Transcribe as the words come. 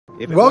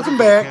If it Welcome wasn't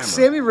for the back, camera,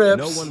 Sammy Rips.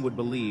 no one would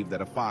believe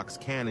that a fox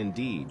can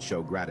indeed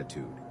show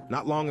gratitude.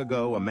 Not long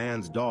ago, a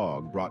man's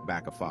dog brought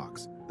back a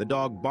fox. The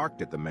dog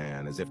barked at the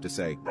man as if to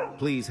say,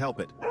 "Please help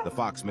it." The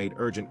fox made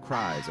urgent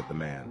cries at the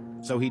man,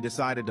 so he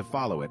decided to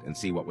follow it and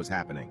see what was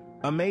happening.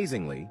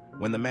 Amazingly,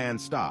 when the man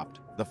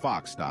stopped, the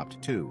fox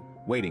stopped too,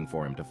 waiting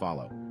for him to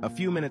follow. A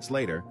few minutes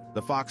later,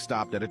 the fox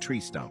stopped at a tree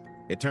stump.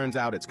 It turns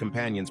out its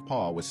companion's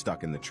paw was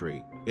stuck in the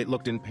tree. It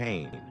looked in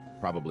pain,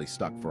 probably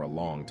stuck for a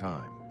long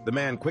time. The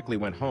man quickly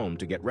went home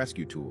to get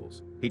rescue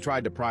tools. He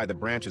tried to pry the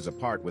branches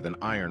apart with an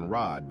iron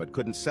rod, but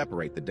couldn't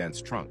separate the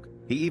dense trunk.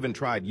 He even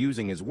tried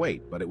using his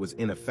weight, but it was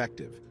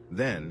ineffective.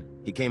 Then,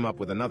 he came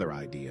up with another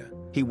idea.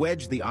 He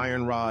wedged the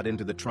iron rod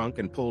into the trunk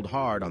and pulled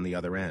hard on the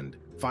other end.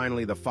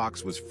 Finally, the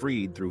fox was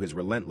freed through his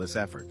relentless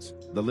efforts.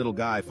 The little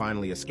guy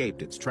finally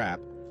escaped its trap,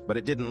 but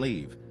it didn't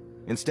leave.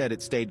 Instead,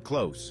 it stayed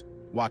close,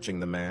 watching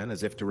the man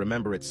as if to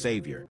remember its savior.